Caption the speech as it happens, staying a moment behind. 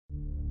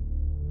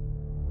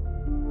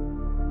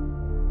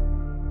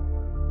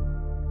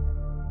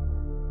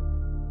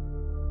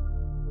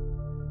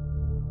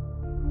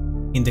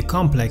In the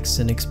complex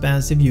and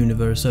expansive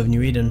universe of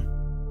New Eden,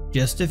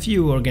 just a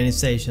few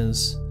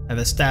organizations have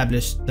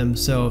established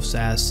themselves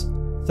as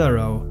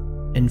thorough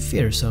and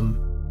fearsome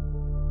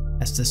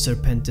as the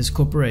Serpentis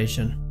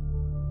Corporation.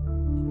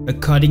 A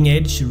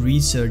cutting-edge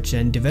research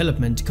and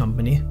development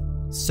company,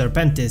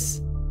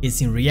 Serpentis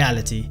is in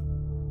reality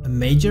a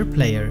major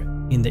player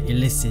in the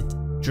illicit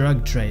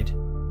drug trade,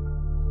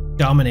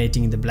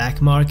 dominating the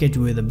black market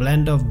with a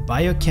blend of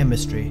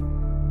biochemistry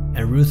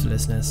and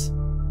ruthlessness.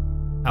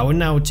 I will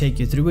now take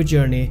you through a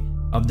journey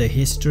of the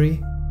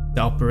history,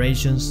 the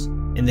operations,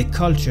 and the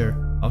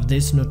culture of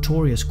this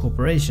notorious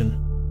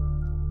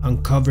corporation,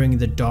 uncovering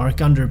the dark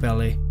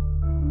underbelly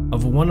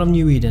of one of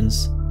New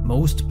Eden's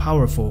most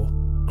powerful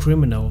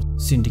criminal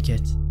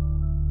syndicate.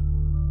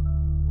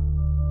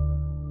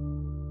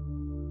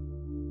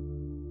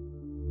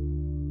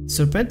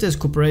 Serpentis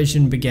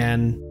Corporation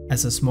began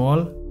as a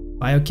small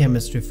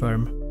biochemistry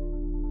firm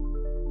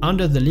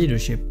under the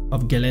leadership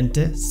of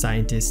Galente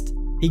scientist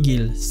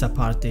Igil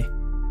Saparti.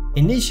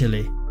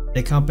 Initially,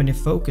 the company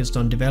focused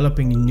on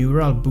developing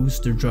neural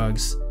booster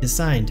drugs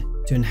designed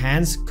to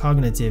enhance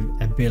cognitive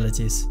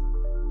abilities.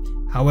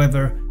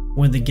 However,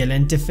 when the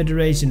Galente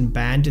Federation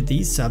banned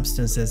these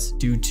substances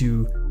due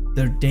to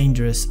their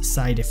dangerous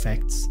side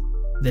effects,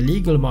 the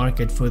legal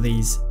market for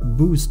these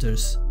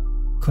boosters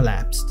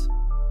collapsed.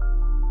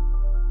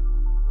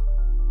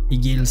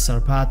 Igil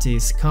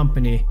Sarpati's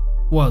company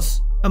was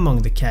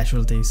among the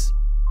casualties,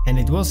 and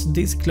it was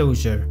this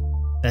closure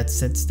that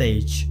set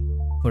stage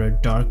for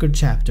a darker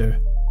chapter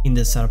in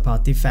the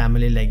Sarpati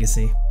family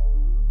legacy.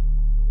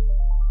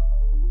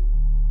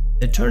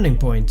 The turning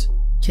point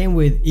came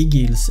with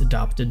Igil's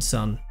adopted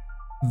son,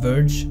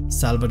 Virg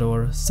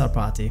Salvador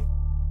Sarpati.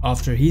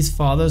 After his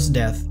father's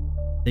death,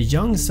 the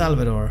young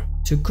Salvador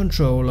took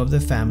control of the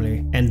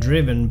family, and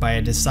driven by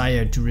a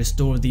desire to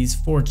restore these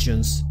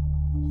fortunes,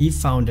 he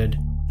founded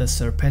the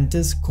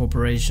Serpentis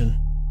Corporation.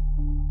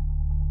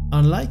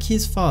 Unlike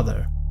his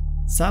father,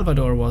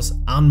 Salvador was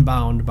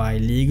unbound by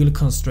legal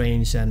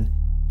constraints and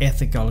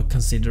ethical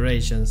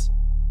considerations.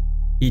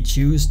 He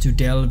chose to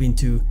delve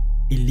into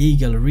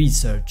illegal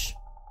research,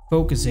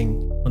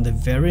 focusing on the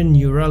very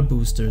neural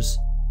boosters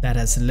that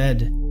has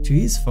led to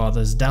his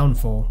father's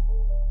downfall.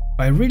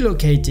 By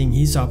relocating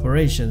his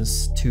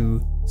operations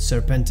to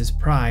Serpentis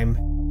Prime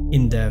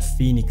in the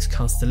Phoenix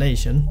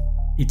constellation,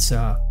 it's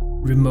a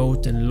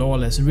remote and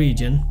lawless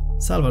region,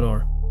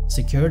 Salvador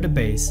secured a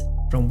base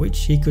from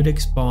which he could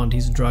expand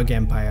his drug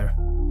empire,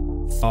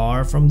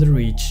 far from the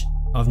reach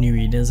of New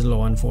Eden's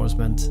law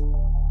enforcement.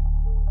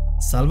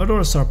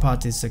 Salvador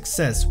Sarpati's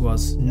success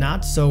was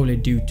not solely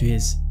due to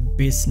his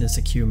business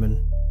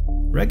acumen.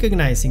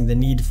 Recognizing the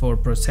need for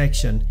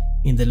protection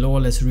in the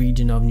lawless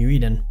region of New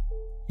Eden,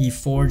 he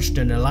forged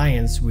an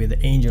alliance with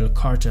the Angel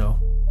Cartel,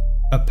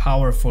 a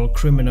powerful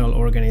criminal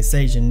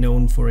organization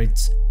known for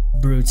its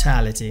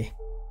brutality,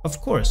 of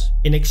course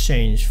in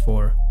exchange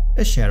for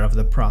a share of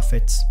the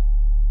profits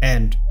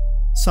and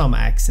some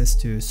access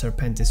to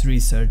Serpentis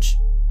research.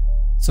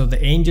 So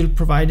the Angel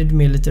provided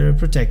military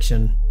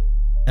protection,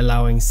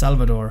 allowing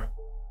Salvador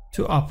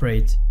to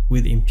operate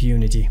with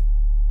impunity.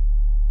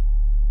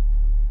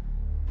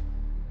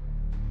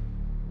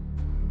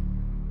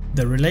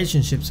 The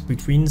relationships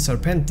between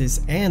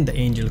Serpentis and the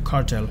Angel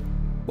Cartel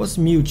was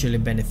mutually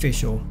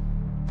beneficial,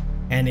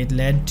 and it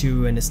led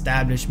to an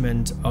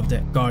establishment of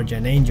the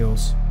Guardian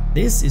Angels.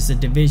 This is a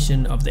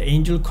division of the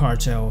Angel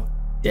Cartel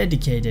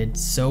dedicated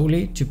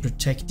solely to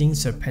protecting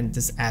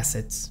Serpentis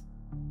assets.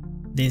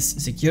 This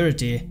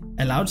security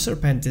allowed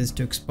Serpentis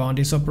to expand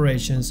its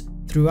operations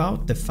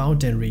throughout the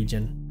Fountain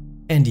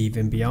region and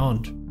even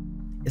beyond,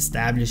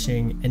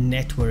 establishing a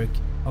network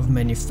of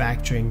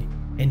manufacturing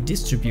and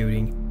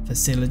distributing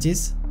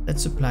facilities that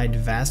supplied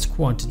vast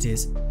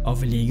quantities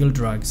of illegal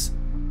drugs.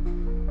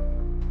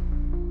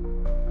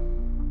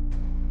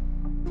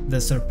 The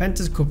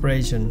Serpentis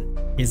Corporation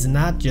is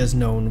not just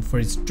known for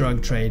its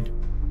drug trade.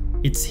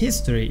 Its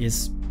history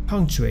is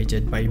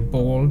punctuated by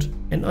bold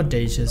and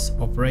audacious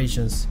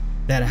operations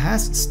that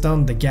has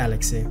stunned the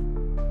galaxy.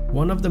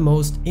 One of the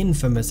most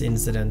infamous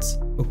incidents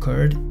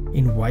occurred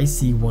in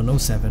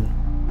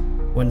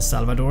YC-107, when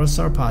Salvador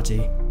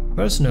Sarpati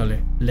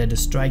personally led a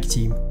strike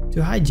team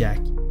to hijack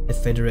the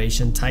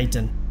Federation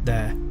Titan,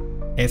 the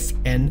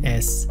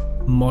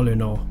FNS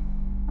Molyneux.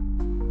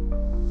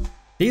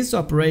 This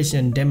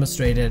operation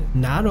demonstrated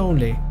not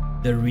only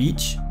the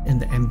reach and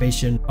the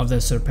ambition of the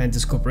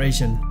Serpentis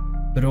Corporation,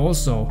 but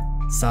also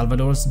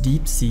Salvador's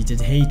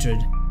deep-seated hatred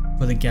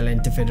for the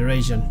Galente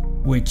Federation,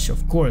 which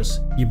of course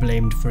he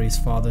blamed for his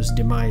father's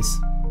demise.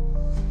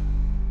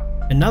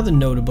 Another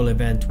notable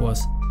event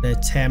was the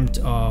attempt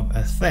of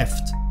a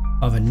theft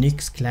of a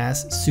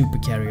Nyx-class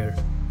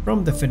supercarrier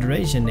from the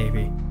Federation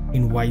Navy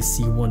in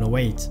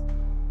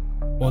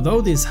YC-108.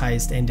 Although this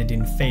heist ended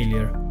in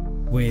failure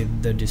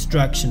with the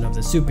destruction of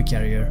the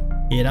supercarrier,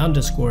 it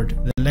underscored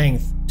the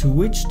length to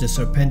which the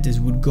Serpentis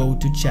would go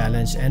to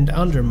challenge and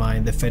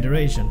undermine the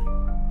Federation.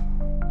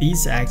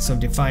 These acts of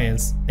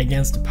defiance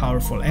against a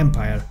powerful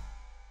empire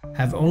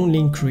have only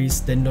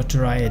increased the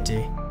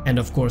notoriety and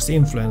of course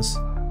influence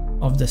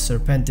of the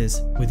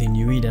Serpentis within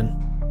New Eden.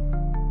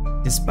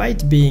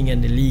 Despite being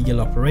an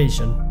illegal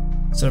operation,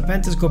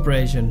 Serpentis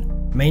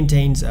Corporation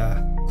maintains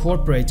a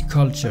corporate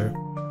culture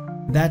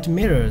that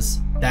mirrors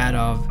that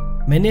of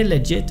many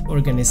legit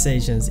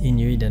organizations in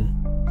New Eden.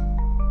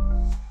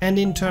 And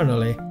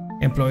internally,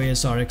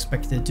 employees are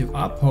expected to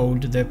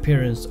uphold the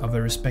appearance of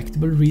a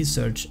respectable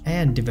research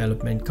and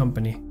development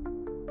company.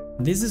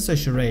 This is a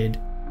charade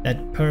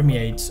that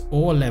permeates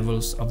all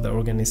levels of the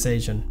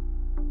organization.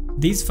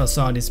 This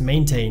facade is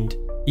maintained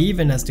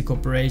even as the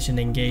corporation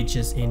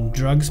engages in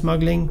drug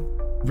smuggling,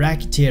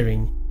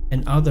 racketeering,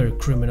 and other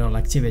criminal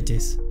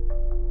activities.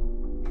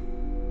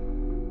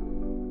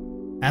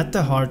 At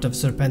the heart of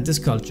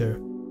Serpentis culture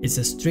is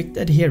a strict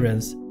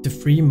adherence to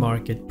free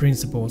market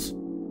principles.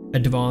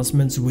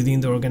 Advancements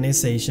within the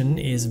organization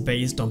is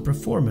based on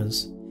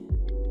performance,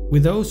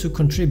 with those who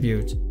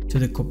contribute to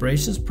the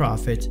corporation's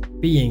profit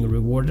being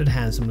rewarded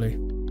handsomely.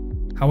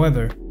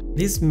 However,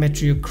 this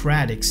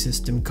meritocratic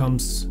system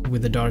comes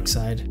with a dark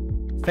side.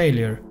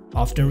 Failure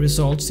often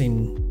results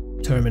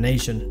in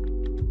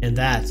termination, and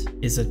that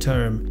is a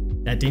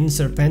term that in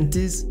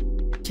Serpentis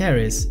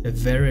carries a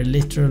very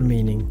literal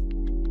meaning.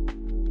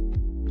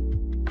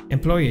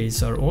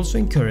 Employees are also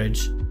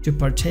encouraged to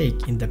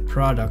partake in the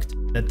product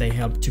that they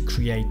help to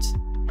create,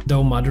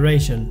 though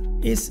moderation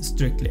is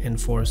strictly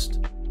enforced.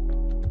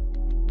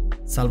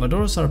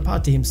 Salvador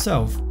Sarpati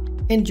himself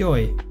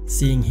enjoys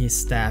seeing his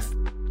staff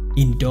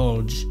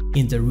indulge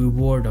in the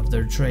reward of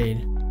their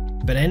trade,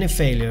 but any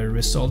failure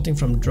resulting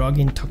from drug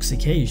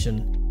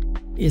intoxication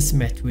is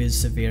met with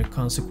severe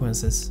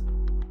consequences.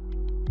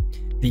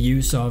 The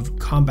use of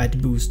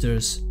combat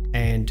boosters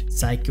and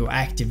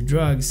psychoactive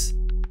drugs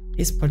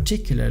is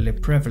particularly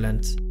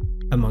prevalent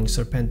among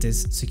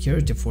Serpentis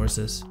security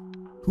forces,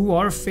 who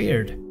are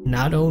feared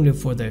not only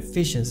for their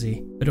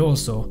efficiency but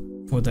also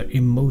for their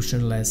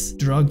emotionless,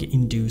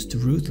 drug-induced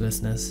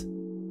ruthlessness.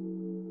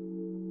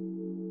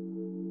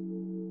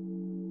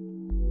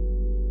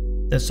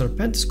 The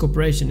Serpentis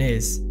Corporation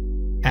is,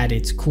 at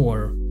its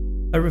core,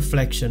 a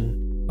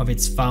reflection of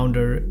its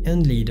founder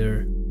and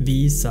leader,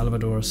 V.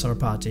 Salvador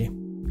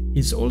Sarpati. He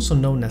is also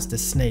known as the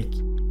Snake.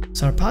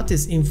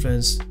 Sarpati's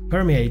influence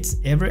permeates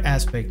every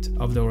aspect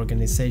of the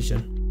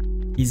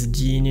organization. His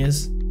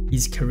genius,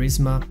 his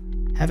charisma,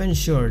 have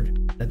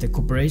ensured that the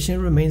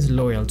corporation remains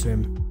loyal to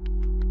him,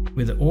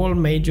 with all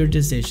major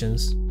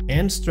decisions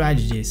and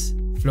strategies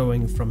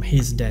flowing from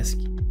his desk.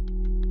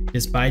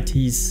 Despite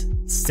his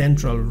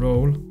central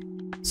role,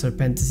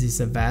 Serpentis is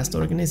a vast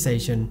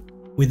organization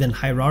with an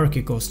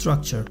hierarchical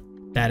structure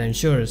that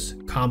ensures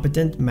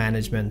competent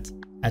management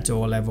at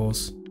all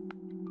levels.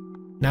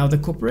 Now, the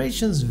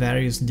corporation's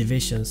various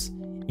divisions,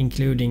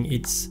 including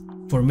its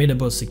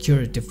formidable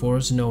security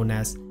force known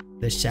as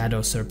the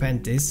Shadow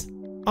Serpentis,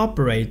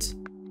 operate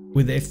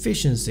with the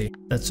efficiency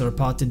that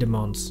Sarpati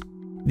demands.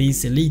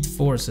 These elite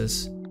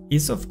forces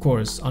is of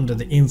course under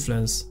the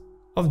influence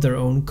of their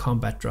own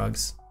combat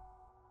drugs.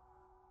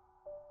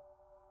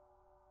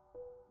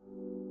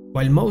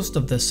 While most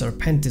of the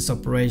Serpentis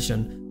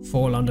operation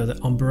fall under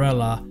the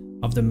umbrella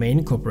of the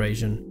main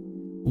corporation,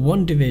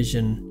 one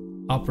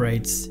division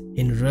operates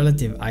in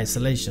relative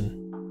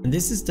isolation, and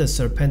this is the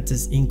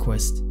Serpentis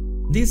Inquest.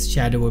 This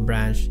shadowy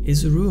branch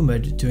is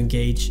rumored to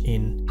engage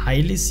in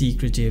highly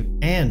secretive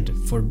and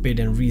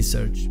forbidden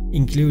research,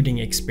 including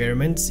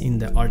experiments in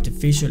the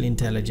artificial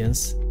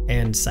intelligence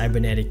and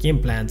cybernetic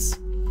implants,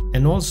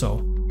 and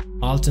also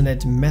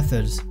alternate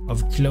methods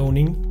of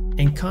cloning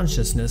and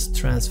consciousness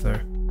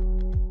transfer.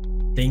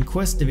 The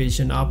Inquest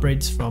division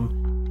operates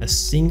from a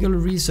single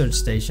research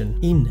station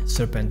in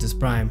Serpentis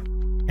Prime,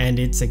 and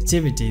its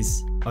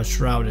activities are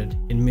shrouded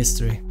in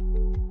mystery.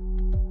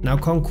 Now,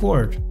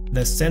 Concord,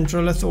 the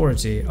central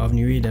authority of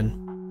New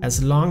Eden,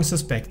 has long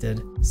suspected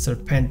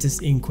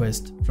Serpentis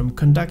Inquest from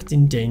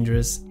conducting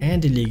dangerous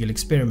and illegal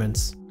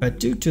experiments, but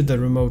due to the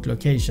remote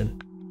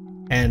location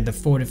and the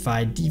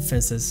fortified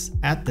defenses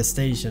at the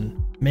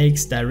station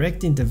makes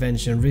direct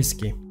intervention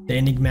risky. The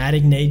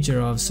enigmatic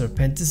nature of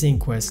Serpentis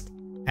Inquest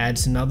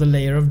adds another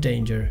layer of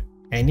danger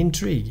and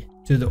intrigue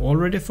to the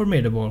already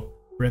formidable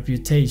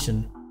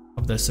reputation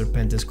of the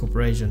Serpentis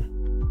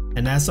Corporation.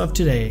 And as of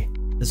today,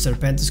 the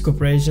Serpentis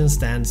Corporation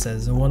stands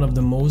as one of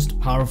the most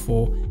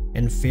powerful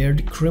and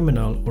feared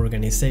criminal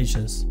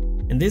organizations.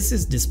 And this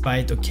is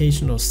despite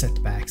occasional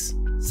setbacks.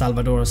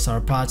 Salvador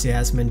Sarpati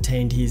has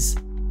maintained his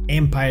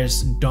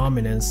empire's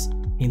dominance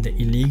in the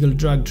illegal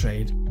drug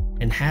trade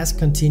and has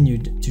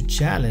continued to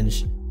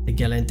challenge the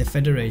Galente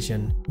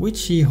Federation,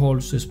 which he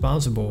holds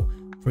responsible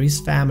for his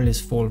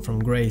family's fall from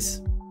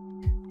grace.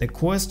 The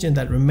question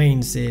that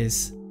remains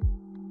is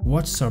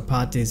what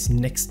Sarpati's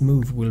next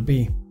move will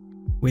be.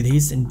 With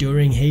his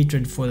enduring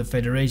hatred for the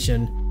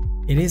Federation,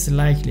 it is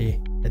likely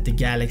that the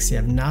galaxy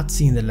have not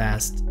seen the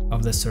last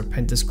of the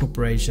Serpentis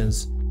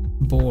Corporation's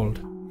bold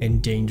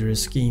and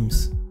dangerous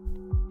schemes.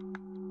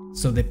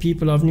 So the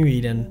people of New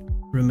Eden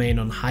remain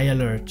on high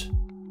alert,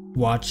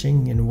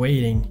 watching and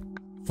waiting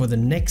for the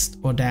next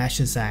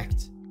audacious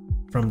act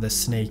from the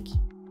Snake,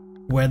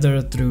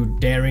 whether through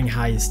daring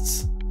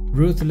heists,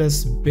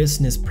 ruthless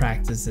business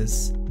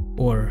practices,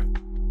 or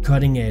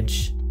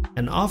cutting-edge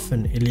and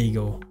often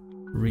illegal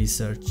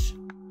research.